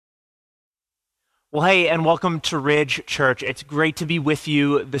Well, hey, and welcome to Ridge Church. It's great to be with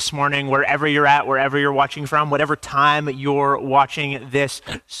you this morning, wherever you're at, wherever you're watching from, whatever time you're watching this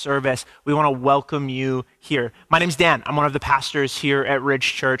service. We want to welcome you here. My name's Dan. I'm one of the pastors here at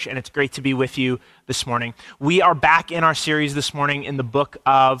Ridge Church, and it's great to be with you this morning. We are back in our series this morning in the book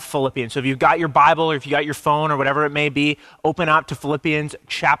of Philippians. So if you've got your Bible or if you got your phone or whatever it may be, open up to Philippians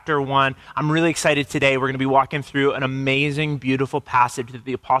chapter 1. I'm really excited today. We're going to be walking through an amazing, beautiful passage that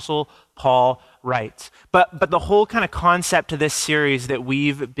the Apostle Paul writes. But the whole kind of concept to this series that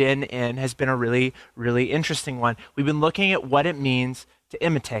we've been in has been a really, really interesting one. We've been looking at what it means to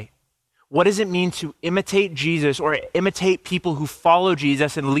imitate. What does it mean to imitate Jesus or imitate people who follow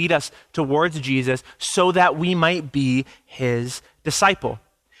Jesus and lead us towards Jesus so that we might be his disciple?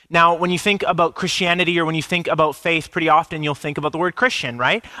 Now, when you think about Christianity or when you think about faith, pretty often you'll think about the word Christian,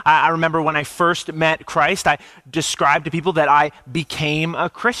 right? I remember when I first met Christ, I described to people that I became a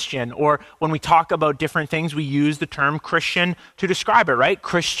Christian. Or when we talk about different things, we use the term Christian to describe it, right?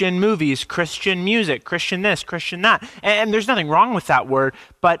 Christian movies, Christian music, Christian this, Christian that. And there's nothing wrong with that word,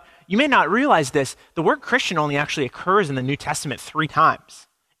 but you may not realize this. The word Christian only actually occurs in the New Testament 3 times.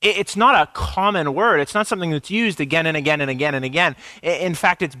 It's not a common word. It's not something that's used again and again and again and again. In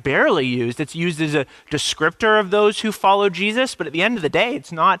fact, it's barely used. It's used as a descriptor of those who follow Jesus, but at the end of the day,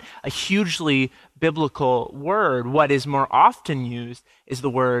 it's not a hugely biblical word. What is more often used is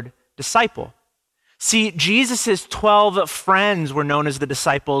the word disciple. See, Jesus' 12 friends were known as the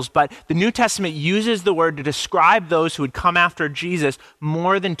disciples, but the New Testament uses the word to describe those who would come after Jesus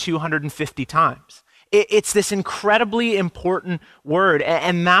more than 250 times. It's this incredibly important word,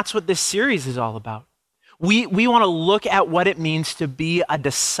 and that's what this series is all about. We want to look at what it means to be a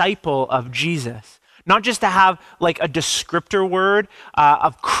disciple of Jesus. Not just to have like a descriptor word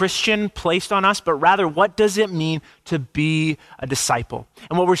of Christian placed on us, but rather what does it mean to be a disciple?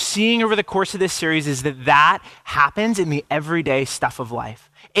 And what we're seeing over the course of this series is that happens in the everyday stuff of life.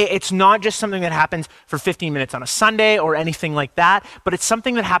 It's not just something that happens for 15 minutes on a Sunday or anything like that, but it's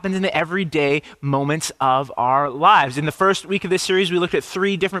something that happens in the everyday moments of our lives. In the first week of this series, we looked at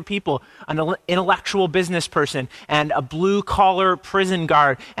 3 different people: an intellectual business person and a blue-collar prison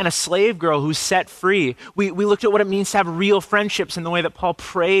guard and a slave girl who's set free. We looked at what it means to have real friendships in the way that Paul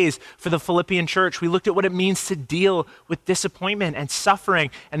prays for the Philippian church. We looked at what it means to deal with disappointment and suffering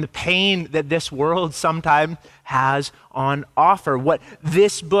and the pain that this world sometimes has on offer. What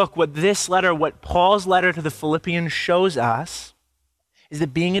this book, what this letter, what Paul's letter to the Philippians shows us is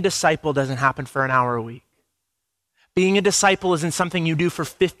that being a disciple doesn't happen for an hour a week. Being a disciple isn't something you do for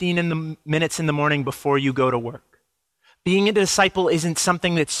 15 minutes in the morning before you go to work. Being a disciple isn't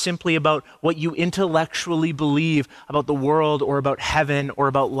something that's simply about what you intellectually believe about the world or about heaven or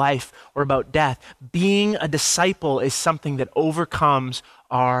about life or about death. Being a disciple is something that overcomes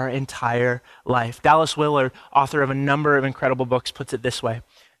our entire life. Dallas Willard, author of a number of incredible books, puts it this way: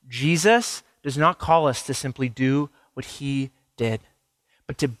 Jesus does not call us to simply do what he did,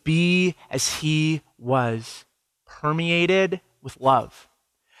 but to be as he was, permeated with love.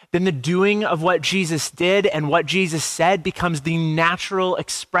 Then the doing of what Jesus did and what Jesus said becomes the natural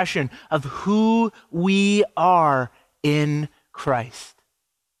expression of who we are in Christ.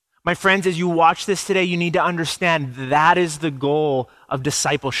 My friends, as you watch this today, you need to understand that is the goal of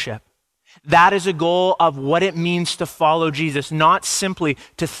discipleship. That is a goal of what it means to follow Jesus, not simply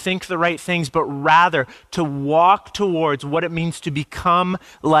to think the right things, but rather to walk towards what it means to become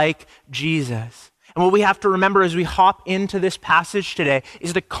like Jesus. And what we have to remember as we hop into this passage today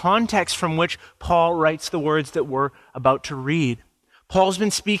is the context from which Paul writes the words that we're about to read. Paul's been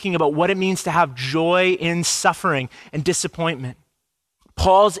speaking about what it means to have joy in suffering and disappointment.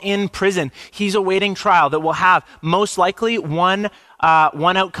 Paul's in prison. He's awaiting trial that will have most likely one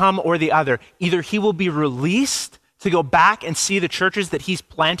outcome or the other. Either he will be released to go back and see the churches that he's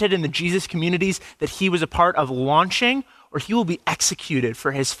planted in the Jesus communities that he was a part of launching, or he will be executed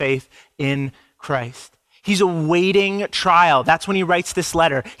for his faith in Christ. He's awaiting trial. That's when he writes this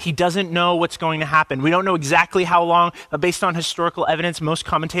letter. He doesn't know what's going to happen. We don't know exactly how long, but based on historical evidence, most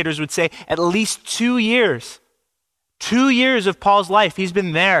commentators would say at least 2 years. 2 years of Paul's life. He's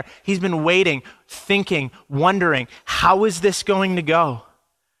been there. He's been waiting, thinking, wondering, how is this going to go?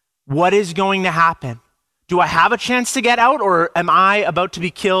 What is going to happen? Do I have a chance to get out, or am I about to be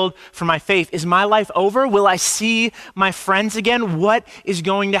killed for my faith? Is my life over? Will I see my friends again? What is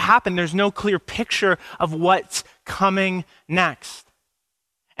going to happen? There's no clear picture of what's coming next.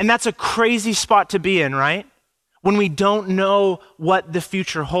 And that's a crazy spot to be in, right? When we don't know what the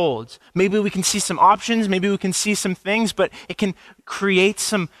future holds. Maybe we can see some options, maybe we can see some things, but it can create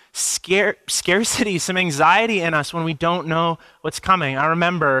some scarcity, some anxiety in us when we don't know what's coming. I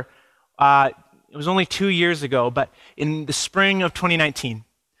remember it was only 2 years ago, but in the spring of 2019,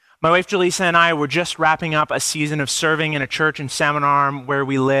 my wife Jaleesa and I were just wrapping up a season of serving in a church in Salmon Arm where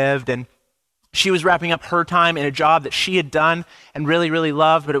we lived, and she was wrapping up her time in a job that she had done and really, really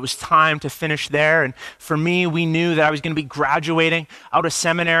loved, but it was time to finish there. And for me, we knew that I was going to be graduating out of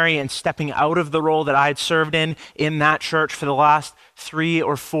seminary and stepping out of the role that I had served in that church for the last 3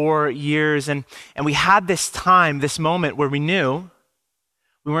 or 4 years. And we had this time, this moment where we knew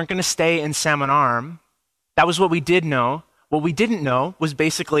we weren't going to stay in Salmon Arm. That was what we did know. What we didn't know was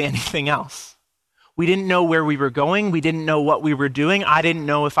basically anything else. We didn't know where we were going. We didn't know what we were doing. I didn't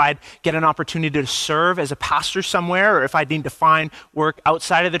know if I'd get an opportunity to serve as a pastor somewhere or if I'd need to find work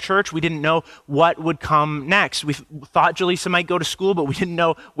outside of the church. We didn't know what would come next. We thought Jaleesa might go to school, but we didn't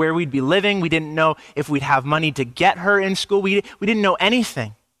know where we'd be living. We didn't know if we'd have money to get her in school. We didn't know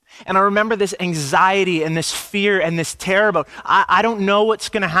anything. And I remember this anxiety and this fear and this terror about, I don't know what's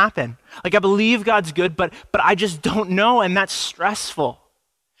going to happen. Like, I believe God's good, but I just don't know, and that's stressful.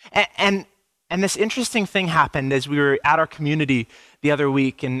 And this interesting thing happened as we were at our community the other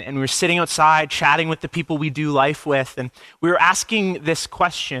week, and we were sitting outside chatting with the people we do life with, and we were asking this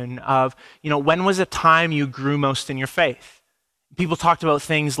question of, when was a time you grew most in your faith? People talked about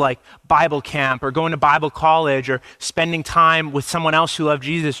things like Bible camp or going to Bible college or spending time with someone else who loved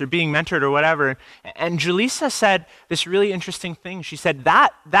Jesus or being mentored or whatever. And Jaleesa said this really interesting thing. She said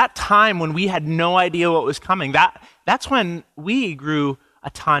that time when we had no idea what was coming, that's when we grew a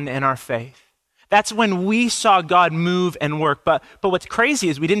ton in our faith. That's when we saw God move and work. But what's crazy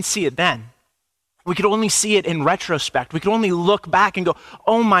is we didn't see it then. We could only see it in retrospect. We could only look back and go,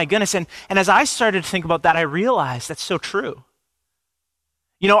 oh my goodness. And as I started to think about that, I realized that's so true.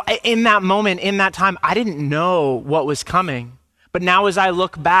 In that moment, in that time, I didn't know what was coming. But now as I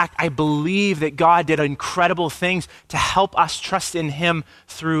look back, I believe that God did incredible things to help us trust in him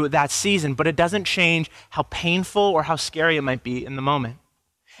through that season. But it doesn't change how painful or how scary it might be in the moment.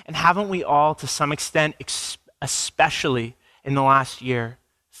 And haven't we all, to some extent, especially in the last year,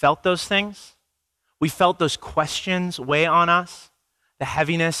 felt those things? We felt those questions weigh on us, the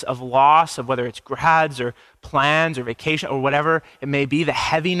heaviness of loss of whether it's grads or plans or vacation or whatever it may be, the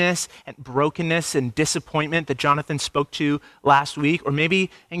heaviness and brokenness and disappointment that Jonathan spoke to last week, or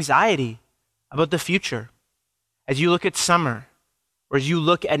maybe anxiety about the future. As you look at summer, or as you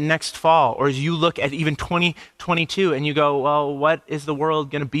look at next fall, or as you look at even 2022 and you go, well, what is the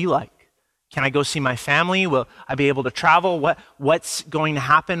world going to be like? Can I go see my family? Will I be able to travel? What's going to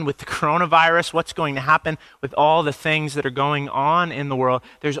happen with the coronavirus? What's going to happen with all the things that are going on in the world?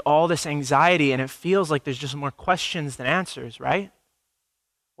 There's all this anxiety, and it feels like there's just more questions than answers, right?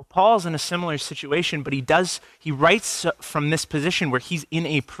 Well, Paul's in a similar situation, but he writes from this position where he's in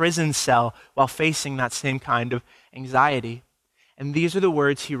a prison cell while facing that same kind of anxiety. And these are the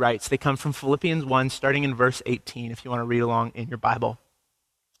words he writes. They come from Philippians 1, starting in verse 18, if you want to read along in your Bible.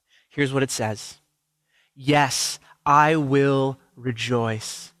 Here's what it says. Yes, I will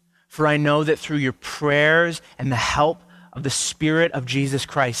rejoice, for I know that through your prayers and the help of the Spirit of Jesus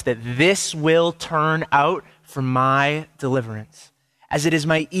Christ, that this will turn out for my deliverance, as it is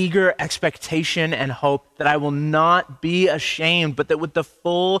my eager expectation and hope that I will not be ashamed, but that with the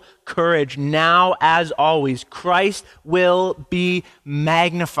full courage, now as always, Christ will be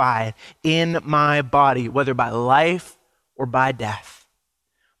magnified in my body, whether by life or by death.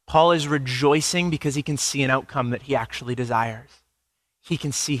 Paul is rejoicing because he can see an outcome that he actually desires. He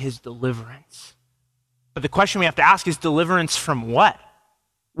can see his deliverance. But the question we have to ask is, deliverance from what?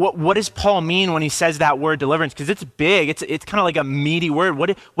 What does Paul mean when he says that word deliverance? Because it's big. It's kind of like a meaty word.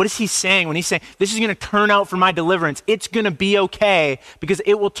 What is he saying when he's saying, this is going to turn out for my deliverance? It's going to be okay because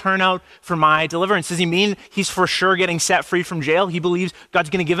it will turn out for my deliverance. Does he mean he's for sure getting set free from jail? He believes God's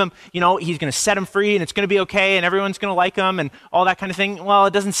going to give him, he's going to set him free and it's going to be okay and everyone's going to like him and all that kind of thing? Well,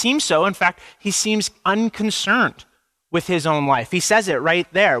 it doesn't seem so. In fact, he seems unconcerned with his own life. He says it right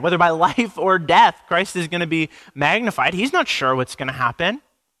there. Whether by life or death, Christ is going to be magnified. He's not sure what's going to happen,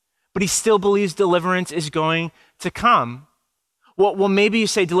 but he still believes deliverance is going to come. Well, maybe you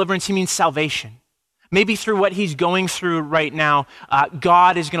say deliverance, he means salvation. Maybe through what he's going through right now,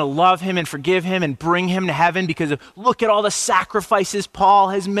 God is going to love him and forgive him and bring him to heaven because of, look at all the sacrifices Paul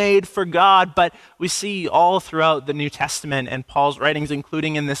has made for God. But we see all throughout the New Testament and Paul's writings,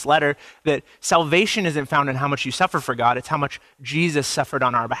 including in this letter, that salvation isn't found in how much you suffer for God. It's how much Jesus suffered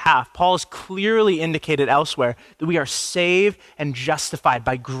on our behalf. Paul has clearly indicated elsewhere that we are saved and justified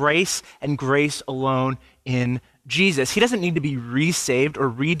by grace and grace alone in Jesus. He doesn't need to be resaved or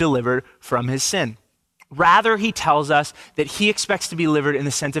redelivered from his sin. Rather, he tells us that he expects to be delivered in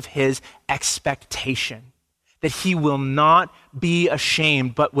the sense of his expectation, that he will not be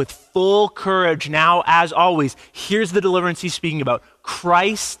ashamed, but with full courage now as always. Here's the deliverance he's speaking about.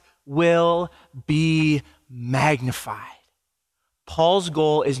 Christ will be magnified. Paul's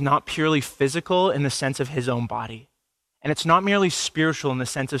goal is not purely physical in the sense of his own body. And it's not merely spiritual in the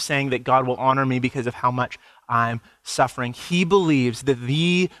sense of saying that God will honor me because of how much I'm suffering. He believes that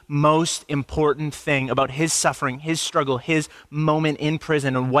the most important thing about his suffering, his struggle, his moment in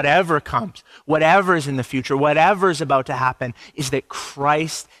prison, and whatever comes, whatever is in the future, whatever is about to happen, is that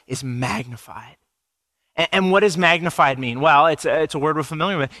Christ is magnified. And what does magnified mean? Well, it's a word we're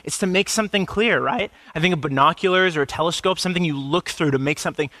familiar with. It's to make something clear, right? I think of binoculars or a telescope, something you look through to make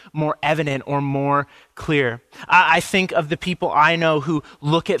something more evident or more clear. I think of the people I know who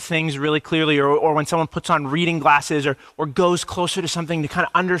look at things really clearly, or when someone puts on reading glasses or goes closer to something to kind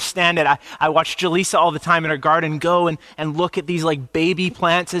of understand it. I watch Jaleesa all the time in her garden go and look at these like baby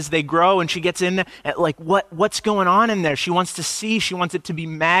plants as they grow, and she gets in there, like what's going on in there? She wants to see, she wants it to be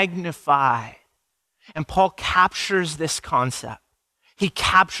magnified. And Paul captures this concept. He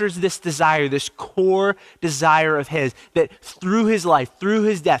captures this desire, this core desire of his, that through his life, through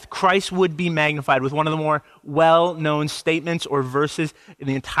his death, Christ would be magnified with one of the more well-known statements or verses in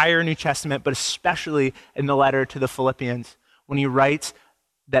the entire New Testament, but especially in the letter to the Philippians, when he writes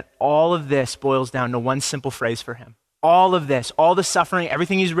that all of this boils down to one simple phrase for him. All of this, all the suffering,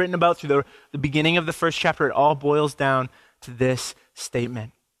 everything he's written about through the beginning of the first chapter, it all boils down to this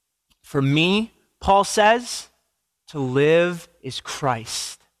statement. For me, Paul says, to live is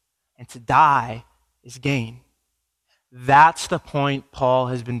Christ, and to die is gain. That's the point Paul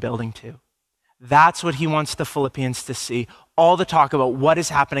has been building to. That's what he wants the Philippians to see. All the talk about what is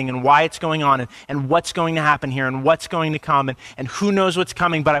happening and why it's going on and what's going to happen here and what's going to come and who knows what's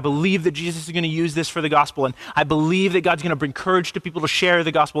coming, but I believe that Jesus is going to use this for the gospel, and I believe that God's going to bring courage to people to share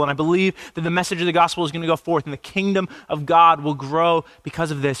the gospel, and I believe that the message of the gospel is going to go forth and the kingdom of God will grow because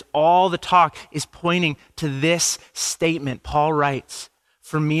of this. All the talk is pointing to this statement. Paul writes,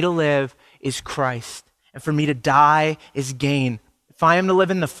 for me to live is Christ, and for me to die is gain. If I am to live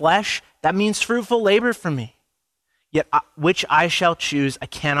in the flesh, that means fruitful labor for me. Yet which I shall choose, I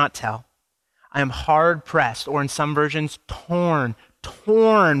cannot tell. I am hard pressed, or in some versions, torn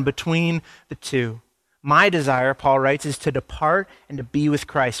between the two. My desire, Paul writes, is to depart and to be with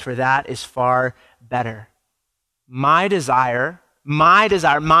Christ, for that is far better. My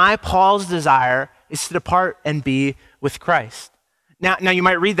Paul's desire is to depart and be with Christ. Now you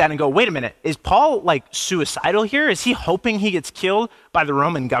might read that and go, wait a minute, is Paul like suicidal here? Is he hoping he gets killed by the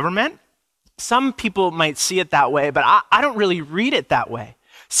Roman government? Some people might see it that way, but I don't really read it that way.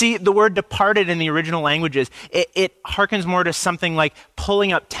 See, the word departed in the original languages, it harkens more to something like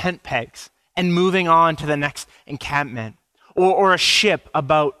pulling up tent pegs and moving on to the next encampment, or a ship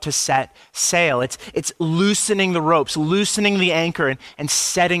about to set sail. It's loosening the ropes, loosening the anchor, and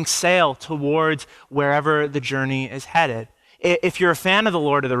setting sail towards wherever the journey is headed. If you're a fan of The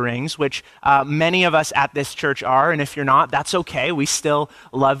Lord of the Rings, which many of us at this church are, and if you're not, that's okay. We still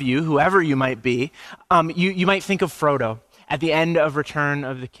love you, whoever you might be. You might think of Frodo at the end of Return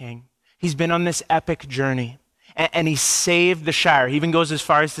of the King. He's been on this epic journey, and he saved the Shire. He even goes as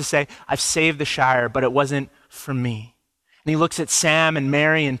far as to say, I've saved the Shire, but it wasn't for me. And he looks at Sam and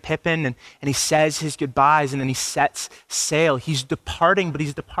Merry and Pippin, and he says his goodbyes, and then he sets sail. He's departing, but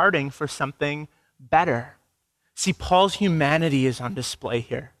he's departing for something better. See, Paul's humanity is on display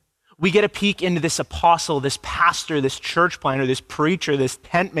here. We get a peek into this apostle, this pastor, this church planter, this preacher, this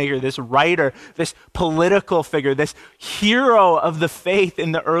tent maker, this writer, this political figure, this hero of the faith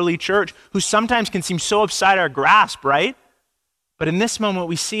in the early church, who sometimes can seem so outside our grasp, right? But in this moment,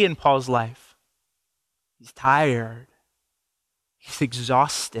 we see in Paul's life, he's tired, he's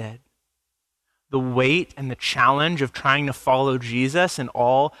exhausted. The weight and the challenge of trying to follow Jesus and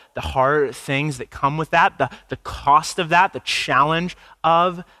all the hard things that come with that, the cost of that, the challenge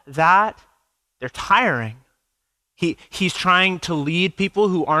of that, they're tiring. He's trying to lead people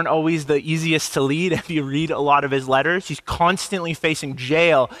who aren't always the easiest to lead. If you read a lot of his letters, he's constantly facing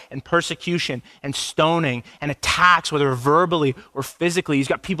jail and persecution and stoning and attacks, whether verbally or physically. He's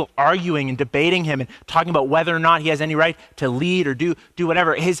got people arguing and debating him and talking about whether or not he has any right to lead or do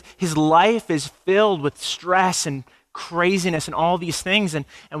whatever. His life is filled with stress and craziness and all these things. And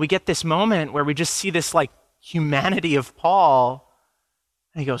we get this moment where we just see this like humanity of Paul.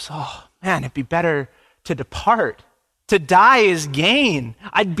 And he goes, oh man, it'd be better to depart. To die is gain.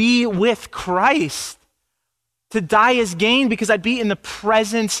 I'd be with Christ. To die is gain because I'd be in the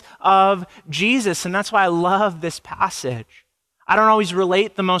presence of Jesus. And that's why I love this passage. I don't always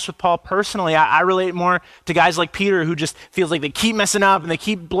relate the most with Paul personally. I relate more to guys like Peter who just feels like they keep messing up and they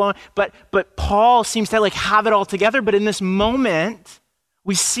keep blowing. But Paul seems to like have it all together. But in this moment,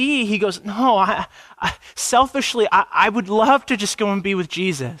 we see he goes, no, selfishly, I would love to just go and be with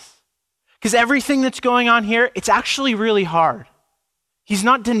Jesus. Because everything that's going on here, it's actually really hard. He's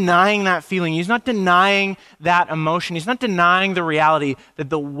not denying that feeling. He's not denying that emotion. He's not denying the reality that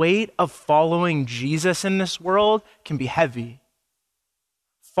the weight of following Jesus in this world can be heavy.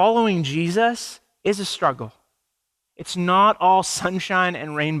 Following Jesus is a struggle. It's not all sunshine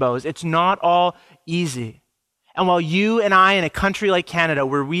and rainbows. It's not all easy. And while you and I in a country like Canada,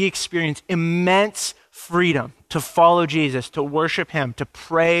 where we experience immense freedom to follow Jesus, to worship him, to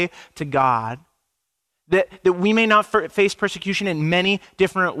pray to God, that we may not face persecution in many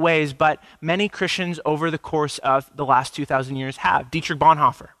different ways, but many Christians over the course of the last 2,000 years have. Dietrich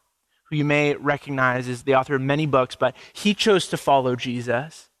Bonhoeffer, who you may recognize is the author of many books, but he chose to follow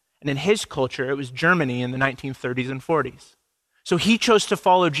Jesus. And in his culture, it was Germany in the 1930s and 40s. So he chose to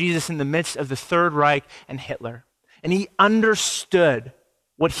follow Jesus in the midst of the Third Reich and Hitler. And he understood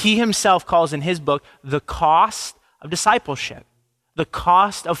what he himself calls in his book, the cost of discipleship, the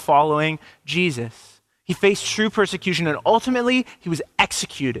cost of following Jesus. He faced true persecution, and ultimately he was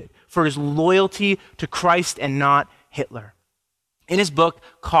executed for his loyalty to Christ and not Hitler. In his book,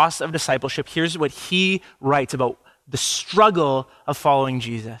 Cost of Discipleship, here's what he writes about the struggle of following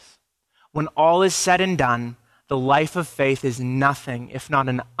Jesus. When all is said and done, the life of faith is nothing if not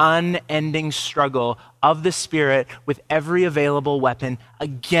an unending struggle of the Spirit with every available weapon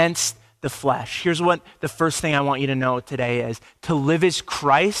against the flesh. Here's what the first thing I want you to know today is: to live as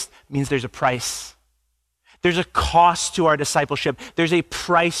Christ means there's a price. There's a cost to our discipleship. There's a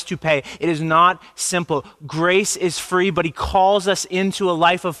price to pay. It is not simple. Grace is free, but he calls us into a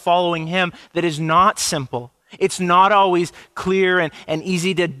life of following him that is not simple. It's not always clear and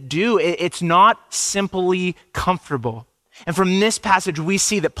easy to do. It's not simply comfortable. And from this passage, we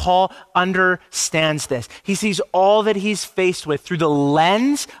see that Paul understands this. He sees all that he's faced with through the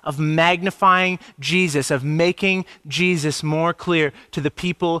lens of magnifying Jesus, of making Jesus more clear to the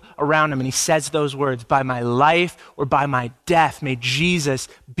people around him. And he says those words, by my life or by my death, may Jesus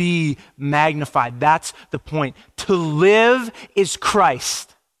be magnified. That's the point. To live is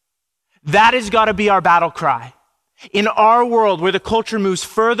Christ. That has got to be our battle cry. In our world, where the culture moves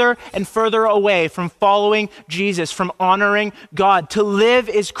further and further away from following Jesus, from honoring God, to live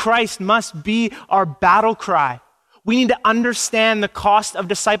as Christ must be our battle cry. We need to understand the cost of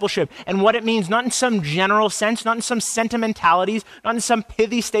discipleship and what it means, not in some general sense, not in some sentimentalities, not in some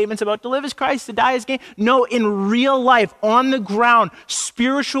pithy statements about to live as Christ, to die as gain. No, in real life, on the ground,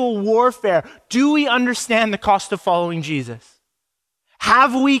 spiritual warfare, do we understand the cost of following Jesus?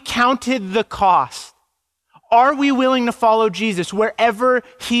 Have we counted the cost? Are we willing to follow Jesus wherever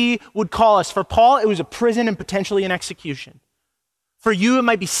he would call us? For Paul, it was a prison and potentially an execution. For you, it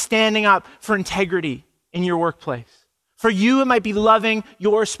might be standing up for integrity in your workplace. For you, it might be loving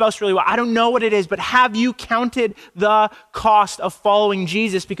your spouse really well. I don't know what it is, but have you counted the cost of following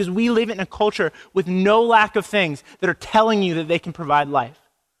Jesus? Because we live in a culture with no lack of things that are telling you that they can provide life.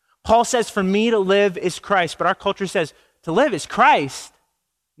 Paul says, for me to live is Christ, but our culture says, to live is Christ.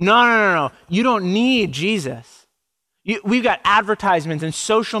 No. You don't need Jesus. We've got advertisements and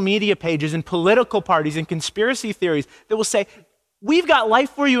social media pages and political parties and conspiracy theories that will say, we've got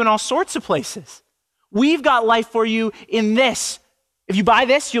life for you in all sorts of places. We've got life for you in this. If you buy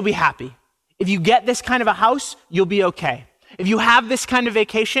this, you'll be happy. If you get this kind of a house, you'll be okay. If you have this kind of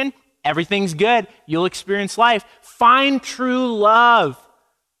vacation, everything's good. You'll experience life. Find true love.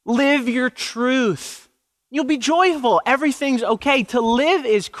 Live your truth. You'll be joyful. Everything's okay. To live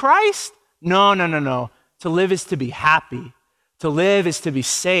is Christ? No. To live is to be happy. To live is to be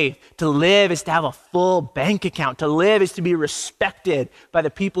safe. To live is to have a full bank account. To live is to be respected by the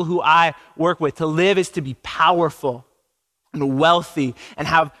people who I work with. To live is to be powerful and wealthy and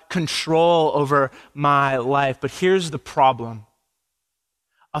have control over my life. But here's the problem.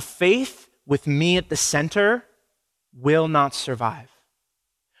 A faith with me at the center will not survive.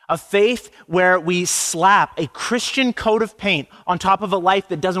 A faith where we slap a Christian coat of paint on top of a life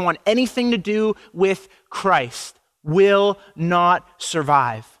that doesn't want anything to do with Christ will not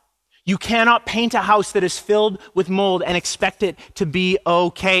survive. You cannot paint a house that is filled with mold and expect it to be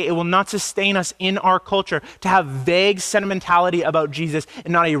okay. It will not sustain us in our culture to have vague sentimentality about Jesus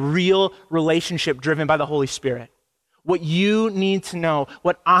and not a real relationship driven by the Holy Spirit. What you need to know,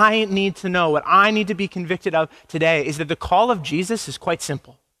 what I need to know, what I need to be convicted of today is that the call of Jesus is quite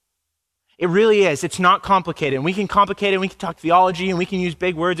simple. It really is. It's not complicated. And we can complicate it, and we can talk theology, and we can use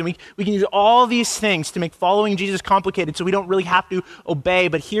big words, and we can use all these things to make following Jesus complicated so we don't really have to obey.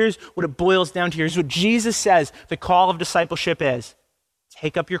 But here's what it boils down to. Here's what Jesus says the call of discipleship is.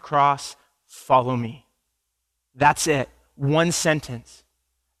 Take up your cross, follow me. That's it. One sentence.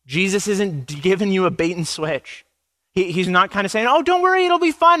 Jesus isn't giving you a bait and switch. He's not kind of saying, oh, don't worry, it'll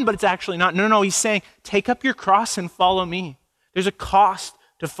be fun, but it's actually not. No, he's saying, take up your cross and follow me. There's a cost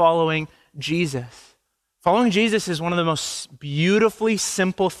to following Jesus. Following Jesus is one of the most beautifully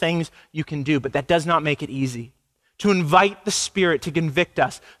simple things you can do, but that does not make it easy. To invite the Spirit to convict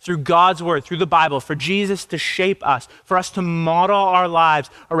us through God's word, through the Bible, for Jesus to shape us, for us to model our lives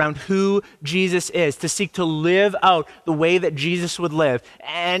around who Jesus is, to seek to live out the way that Jesus would live.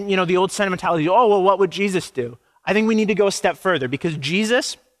 And, the old sentimentality, oh, well, what would Jesus do? I think we need to go a step further because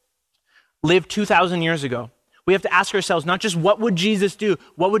Jesus lived 2,000 years ago. We have to ask ourselves not just what would Jesus do,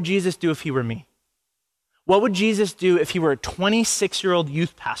 what would Jesus do if he were me? What would Jesus do if he were a 26-year-old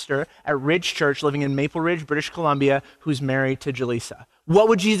youth pastor at Ridge Church living in Maple Ridge, British Columbia, who's married to Jaleesa? What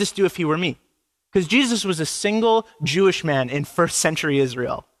would Jesus do if he were me? Because Jesus was a single Jewish man in first century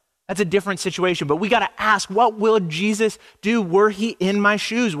Israel. That's a different situation, but we got to ask, what will Jesus do were he in my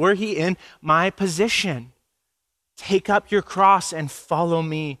shoes? Were he in my position? Take up your cross and follow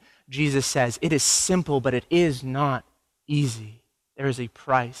me, Jesus says. It is simple, but it is not easy. There is a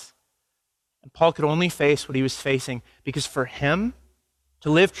price. And Paul could only face what he was facing because for him, to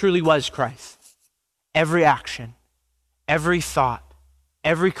live truly was Christ. Every action, every thought,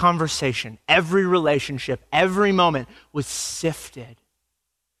 every conversation, every relationship, every moment was sifted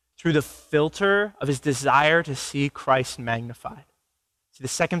through the filter of his desire to see Christ magnified. See, the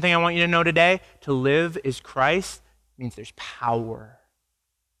second thing I want you to know today, to live is Christ means there's power.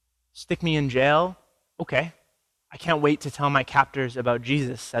 Stick me in jail? Okay. I can't wait to tell my captors about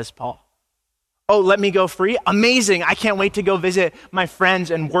Jesus, says Paul. Oh, let me go free? Amazing. I can't wait to go visit my friends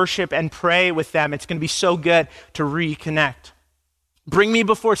and worship and pray with them. It's going to be so good to reconnect. Bring me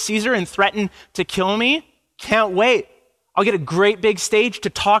before Caesar and threaten to kill me? Can't wait. I'll get a great big stage to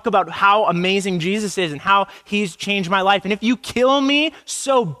talk about how amazing Jesus is and how he's changed my life. And if you kill me,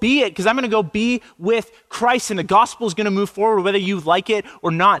 so be it, because I'm going to go be with Christ and the gospel is going to move forward whether you like it or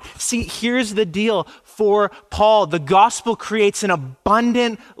not. See, here's the deal for Paul. The gospel creates an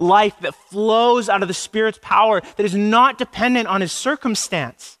abundant life that flows out of the Spirit's power that is not dependent on his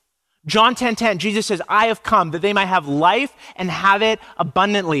circumstance. John 10:10, Jesus says, I have come that they might have life and have it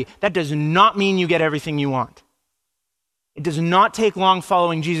abundantly. That does not mean you get everything you want. It does not take long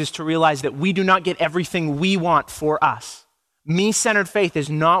following Jesus to realize that we do not get everything we want for us. Me-centered faith is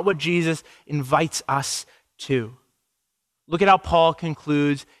not what Jesus invites us to. Look at how Paul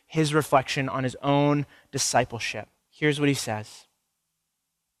concludes his reflection on his own discipleship. Here's what he says.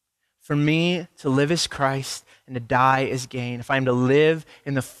 For me, to live is Christ and to die is gain. If I am to live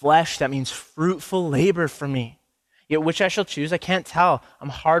in the flesh, that means fruitful labor for me. Yet which I shall choose, I can't tell. I'm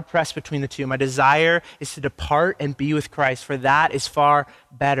hard-pressed between the two. My desire is to depart and be with Christ, for that is far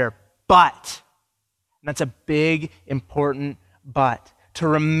better. But, and that's a big, important but, to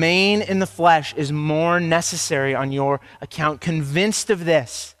remain in the flesh is more necessary on your account. Convinced of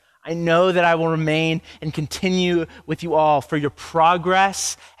this, I know that I will remain and continue with you all for your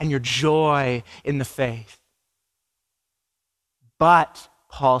progress and your joy in the faith. But,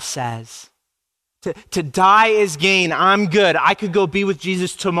 Paul says, to die is gain. I'm good. I could go be with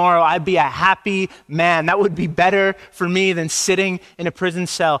Jesus tomorrow. I'd be a happy man. That would be better for me than sitting in a prison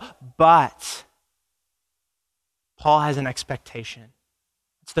cell. But Paul has an expectation.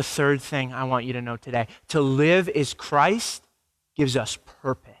 It's the third thing I want you to know today. To live is Christ gives us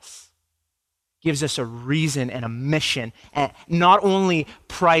purpose, gives us a reason and a mission, and not only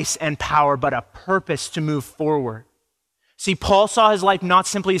price and power, but a purpose to move forward. See, Paul saw his life not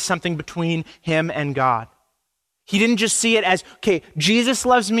simply as something between him and God. He didn't just see it as, okay, Jesus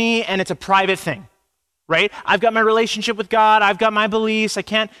loves me and it's a private thing, right? I've got my relationship with God. I've got my beliefs. I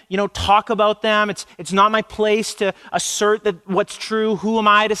can't, talk about them. It's not my place to assert that what's true. Who am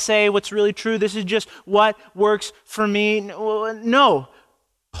I to say what's really true? This is just what works for me. No.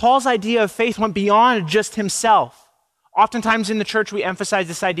 Paul's idea of faith went beyond just himself. Oftentimes in the church, we emphasize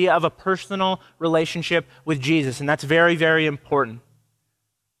this idea of a personal relationship with Jesus, and that's very, very important.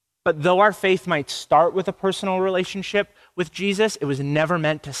 But though our faith might start with a personal relationship with Jesus, it was never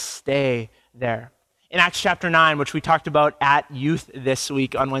meant to stay there. In Acts chapter 9, which we talked about at youth this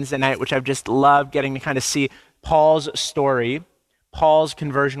week on Wednesday night, which I've just loved getting to kind of see Paul's story, Paul's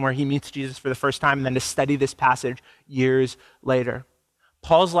conversion where he meets Jesus for the first time, and then to study this passage years later.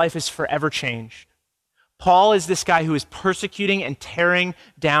 Paul's life is forever changed. Paul is this guy who is persecuting and tearing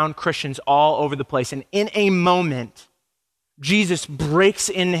down Christians all over the place. And in a moment, Jesus breaks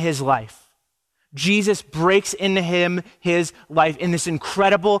into his life. Jesus breaks into his life in this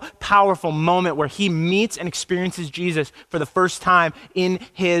incredible, powerful moment where he meets and experiences Jesus for the first time in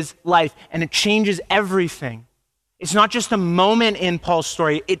his life. And it changes everything. It's not just a moment in Paul's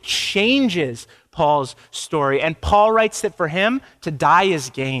story, it changes Paul's story. And Paul writes that for him, to die is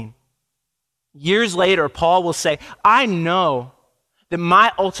gain. Years later, Paul will say, I know that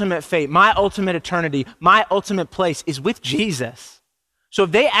my ultimate fate, my ultimate eternity, my ultimate place is with Jesus. So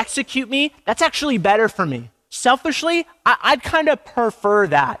if they execute me, that's actually better for me. Selfishly, I'd kind of prefer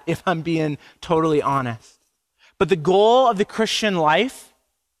that if I'm being totally honest. But the goal of the Christian life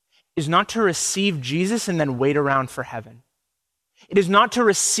is not to receive Jesus and then wait around for heaven. It is not to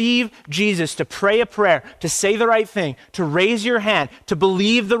receive Jesus, to pray a prayer, to say the right thing, to raise your hand, to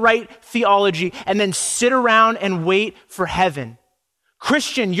believe the right theology, and then sit around and wait for heaven.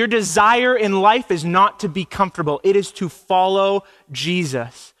 Christian, your desire in life is not to be comfortable. It is to follow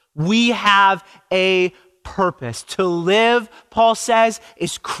Jesus. We have a purpose. To live, Paul says,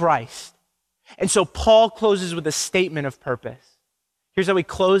 is Christ. And so Paul closes with a statement of purpose. Here's how he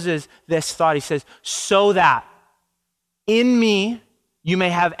closes this thought. He says, so that in me you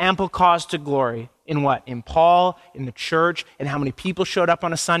may have ample cause to glory. In what? In Paul, in the church, in how many people showed up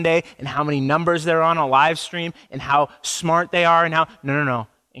on a Sunday, in how many numbers they're on a live stream, and how smart they are, and how, no.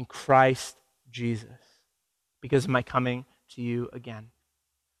 In Christ Jesus, because of my coming to you again.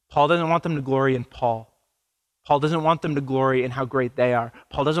 Paul doesn't want them to glory in Paul. Paul doesn't want them to glory in how great they are.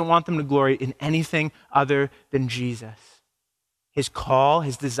 Paul doesn't want them to glory in anything other than Jesus. His call,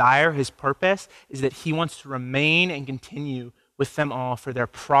 his desire, his purpose is that he wants to remain and continue with them all for their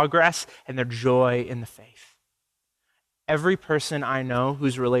progress and their joy in the faith. Every person I know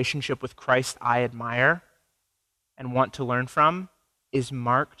whose relationship with Christ I admire and want to learn from is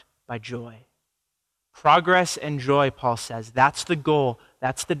marked by joy. Progress and joy, Paul says, that's the goal,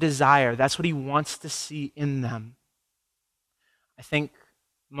 that's the desire, that's what he wants to see in them. I think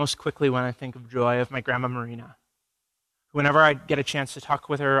most quickly when I think of joy of my grandma Marina. Whenever I get a chance to talk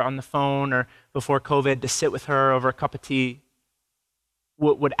with her on the phone or before COVID, to sit with her over a cup of tea,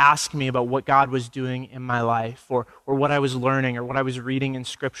 would ask me about what God was doing in my life or what I was learning or what I was reading in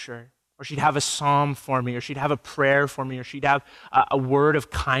Scripture. Or she'd have a psalm for me, or she'd have a prayer for me, or she'd have a word of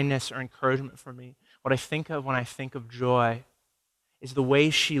kindness or encouragement for me. What I think of when I think of joy is the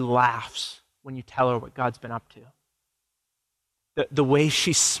way she laughs when you tell her what God's been up to. The way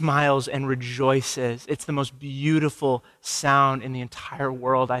she smiles and rejoices. It's the most beautiful sound in the entire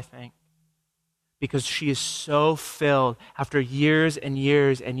world, I think. Because she is so filled after years and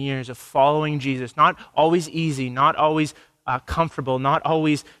years and years of following Jesus. Not always easy, not always comfortable, not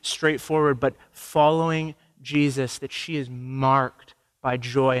always straightforward, but following Jesus, that she is marked by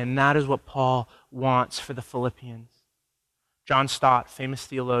joy. And that is what Paul wants for the Philippians. John Stott, famous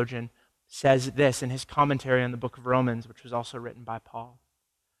theologian, says this in his commentary on the book of Romans, which was also written by Paul.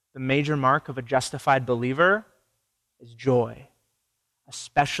 The major mark of a justified believer is joy,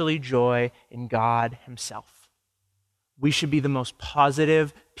 especially joy in God himself. We should be the most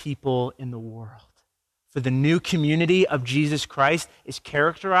positive people in the world. For the new community of Jesus Christ is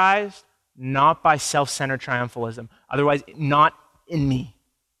characterized not by self-centered triumphalism, otherwise not in me,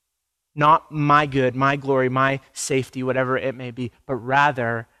 not my good, my glory, my safety, whatever it may be, but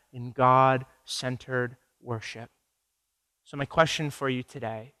rather in God-centered worship. So my question for you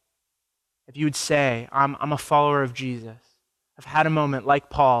today, if you would say, I'm a follower of Jesus, I've had a moment like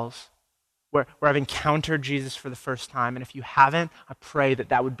Paul's where I've encountered Jesus for the first time, and if you haven't, I pray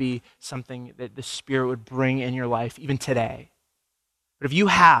that would be something that the Spirit would bring in your life even today. But if you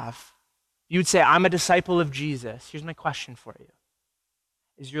have, you would say, I'm a disciple of Jesus. Here's my question for you.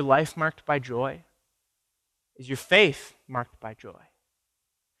 Is your life marked by joy? Is your faith marked by joy?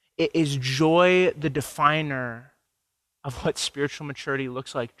 Is joy the definer of what spiritual maturity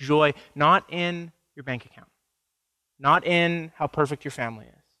looks like? Joy not in your bank account, not in how perfect your family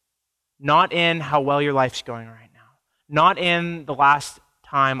is, not in how well your life's going right now, not in the last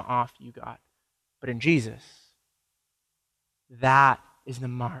time off you got, but in Jesus. That is the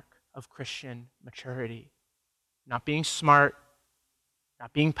mark of Christian maturity. Not being smart,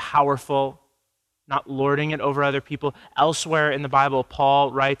 not being powerful, not lording it over other people. Elsewhere in the Bible,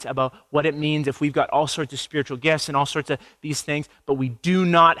 Paul writes about what it means if we've got all sorts of spiritual gifts and all sorts of these things, but we do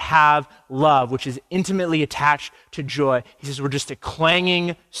not have love, which is intimately attached to joy. He says we're just a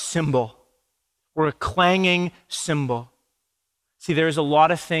clanging cymbal. We're a clanging cymbal. See, there's a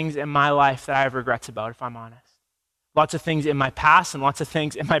lot of things in my life that I have regrets about, if I'm honest. Lots of things in my past and lots of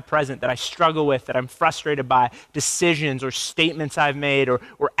things in my present that I struggle with, that I'm frustrated by, decisions or statements I've made or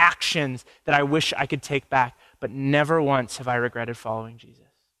actions that I wish I could take back. But never once have I regretted following Jesus.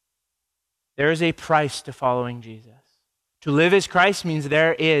 There is a price to following Jesus. To live as Christ means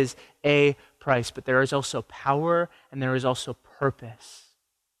there is a price, but there is also power and there is also purpose.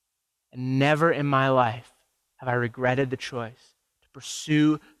 And never in my life have I regretted the choice to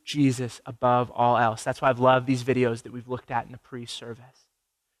pursue Jesus above all else. That's why I've loved these videos that we've looked at in the pre-service.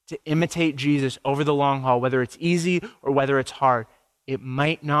 To imitate Jesus over the long haul, whether it's easy or whether it's hard. It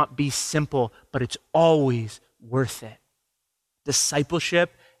might not be simple, but it's always worth it.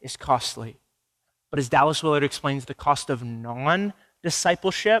 Discipleship is costly. But as Dallas Willard explains, the cost of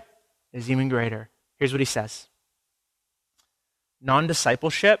non-discipleship is even greater. Here's what he says.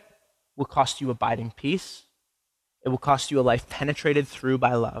 Non-discipleship will cost you abiding peace. It will cost you a life penetrated through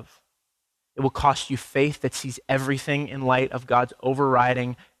by love. It will cost you faith that sees everything in light of God's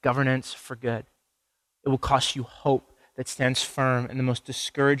overriding governance for good. It will cost you hope that stands firm in the most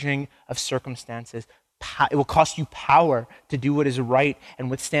discouraging of circumstances. It will cost you power to do what is right and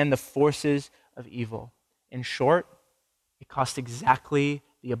withstand the forces of evil. In short, it costs exactly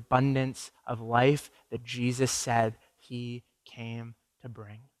the abundance of life that Jesus said he came to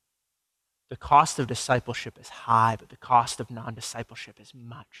bring. The cost of discipleship is high, but the cost of non-discipleship is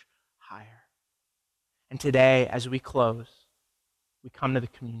much higher. And today, as we close, we come to the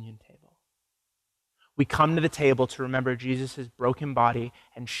communion table. We come to the table to remember Jesus' broken body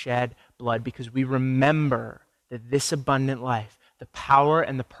and shed blood because we remember that this abundant life, the power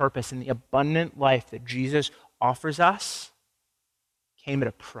and the purpose and the abundant life that Jesus offers us came at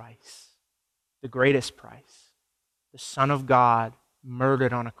a price, the greatest price. The Son of God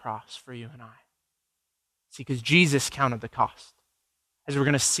murdered on a cross for you and I. See, because Jesus counted the cost. As we're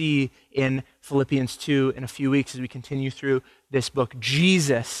going to see in Philippians 2 in a few weeks as we continue through this book,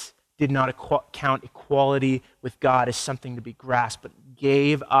 Jesus did not count equality with God as something to be grasped, but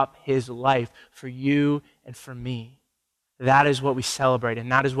gave up his life for you and for me. That is what we celebrate,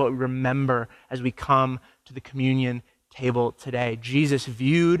 and that is what we remember as we come to the communion table today. Jesus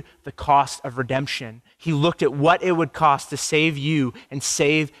viewed the cost of redemption. He looked at what it would cost to save you and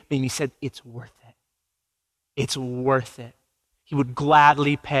save me, and he said, it's worth it. It's worth it. He would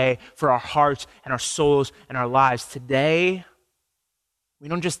gladly pay for our hearts and our souls and our lives. Today, we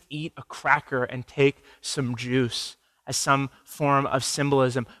don't just eat a cracker and take some juice as some form of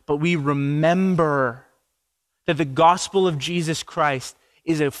symbolism, but we remember that the gospel of Jesus Christ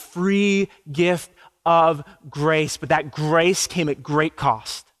is a free gift of grace, but that grace came at great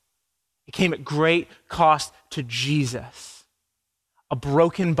cost. It came at great cost to Jesus. A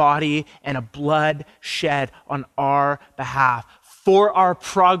broken body and a blood shed on our behalf for our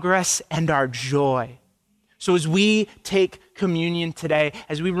progress and our joy. So as we take communion today,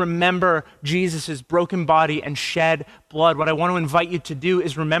 as we remember Jesus' broken body and shed blood, what I want to invite you to do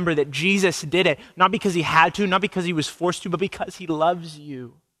is remember that Jesus did it, not because he had to, not because he was forced to, but because he loves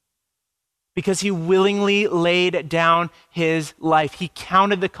you. Because he willingly laid down his life. He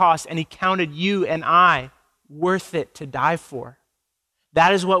counted the cost and he counted you and I worth it to die for.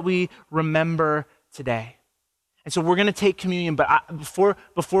 That is what we remember today. And so we're going to take communion, but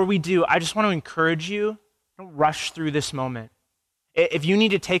before we do, I just want to encourage you, don't rush through this moment. If you need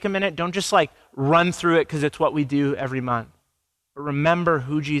to take a minute, don't just run through it because it's what we do every month. But remember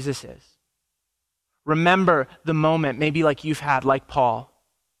who Jesus is. Remember the moment, maybe like you've had, like Paul,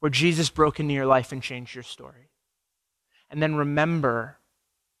 where Jesus broke into your life and changed your story. And then remember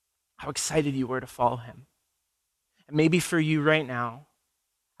how excited you were to follow him. And maybe for you right now,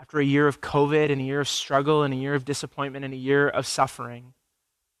 after a year of COVID and a year of struggle and a year of disappointment and a year of suffering,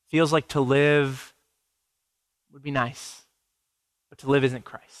 feels like to live would be nice, but to live isn't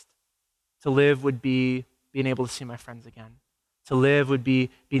Christ. To live would be being able to see my friends again. To live would be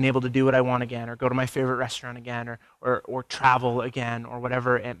being able to do what I want again, or go to my favorite restaurant again, or travel again, or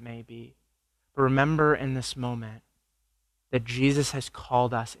whatever it may be. But remember in this moment that Jesus has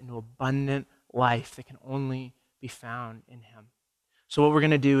called us into abundant life that can only be found in him. So what we're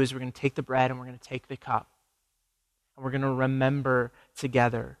going to do is we're going to take the bread and we're going to take the cup. And we're going to remember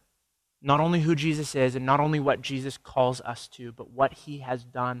together not only who Jesus is and not only what Jesus calls us to, but what he has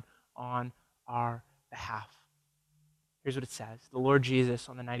done on our behalf. Here's what it says. The Lord Jesus,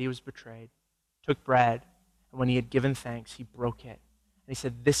 on the night he was betrayed, took bread, and when he had given thanks, he broke it. And he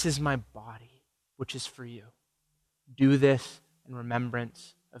said, "This is my body, which is for you. Do this in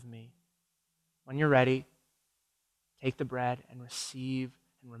remembrance of me." When you're ready, take the bread and receive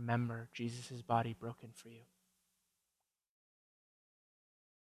and remember Jesus' body broken for you.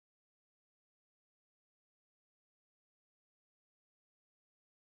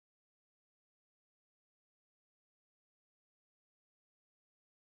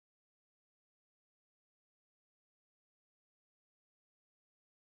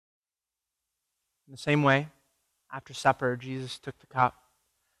 In the same way, after supper, Jesus took the cup,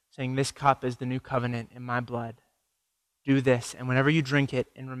 saying, "This cup is the new covenant in my blood. Do this, and whenever you drink it,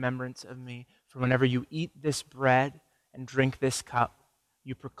 in remembrance of me. For whenever you eat this bread and drink this cup,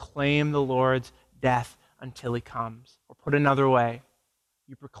 you proclaim the Lord's death until he comes." Or put another way,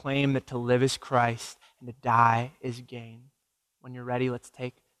 you proclaim that to live is Christ and to die is gain. When you're ready, let's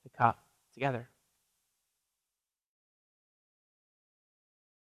take the cup together.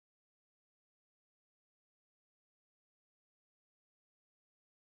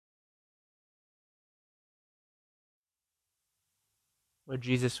 Lord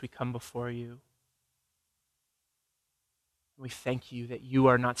Jesus, we come before you. We thank you that you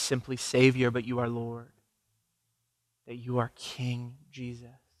are not simply Savior, but you are Lord. That you are King, Jesus.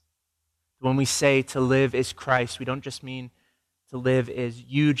 When we say to live is Christ, we don't just mean to live is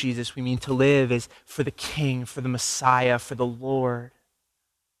you, Jesus. We mean to live is for the King, for the Messiah, for the Lord.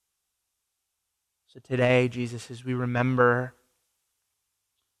 So today, Jesus, as we remember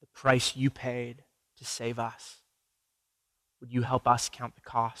the price you paid to save us, would you help us count the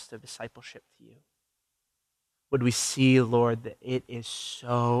cost of discipleship to you? Would we see, Lord, that it is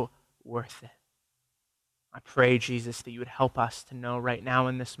so worth it? I pray, Jesus, that you would help us to know right now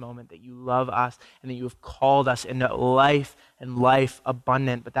in this moment that you love us and that you have called us into life and life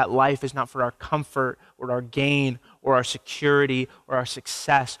abundant. But that life is not for our comfort or our gain or our security or our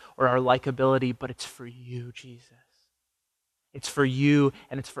success or our likability, but it's for you, Jesus. It's for you,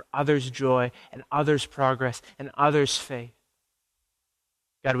 and it's for others' joy and others' progress and others' faith.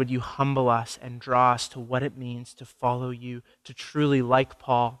 God, would you humble us and draw us to what it means to follow you, to truly, like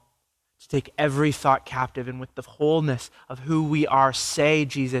Paul, to take every thought captive, and with the wholeness of who we are, say,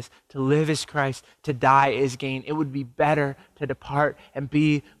 Jesus, to live is Christ, to die is gain. It would be better to depart and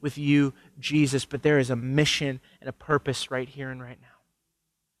be with you, Jesus, but there is a mission and a purpose right here and right now.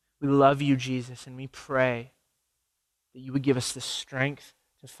 We love you, Jesus, and we pray that you would give us the strength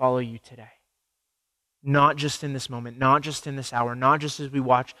to follow you today. Not just in this moment, not just in this hour, not just as we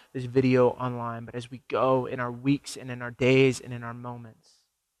watch this video online, but as we go in our weeks and in our days and in our moments,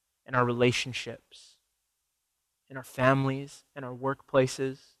 in our relationships, in our families, in our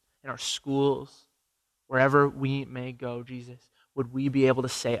workplaces, in our schools, wherever we may go, Jesus, would we be able to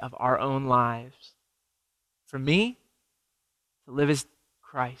say of our own lives, for me, to live is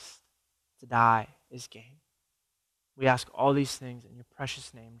Christ, to die is gain. We ask all these things in your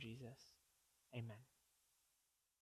precious name, Jesus. Amen.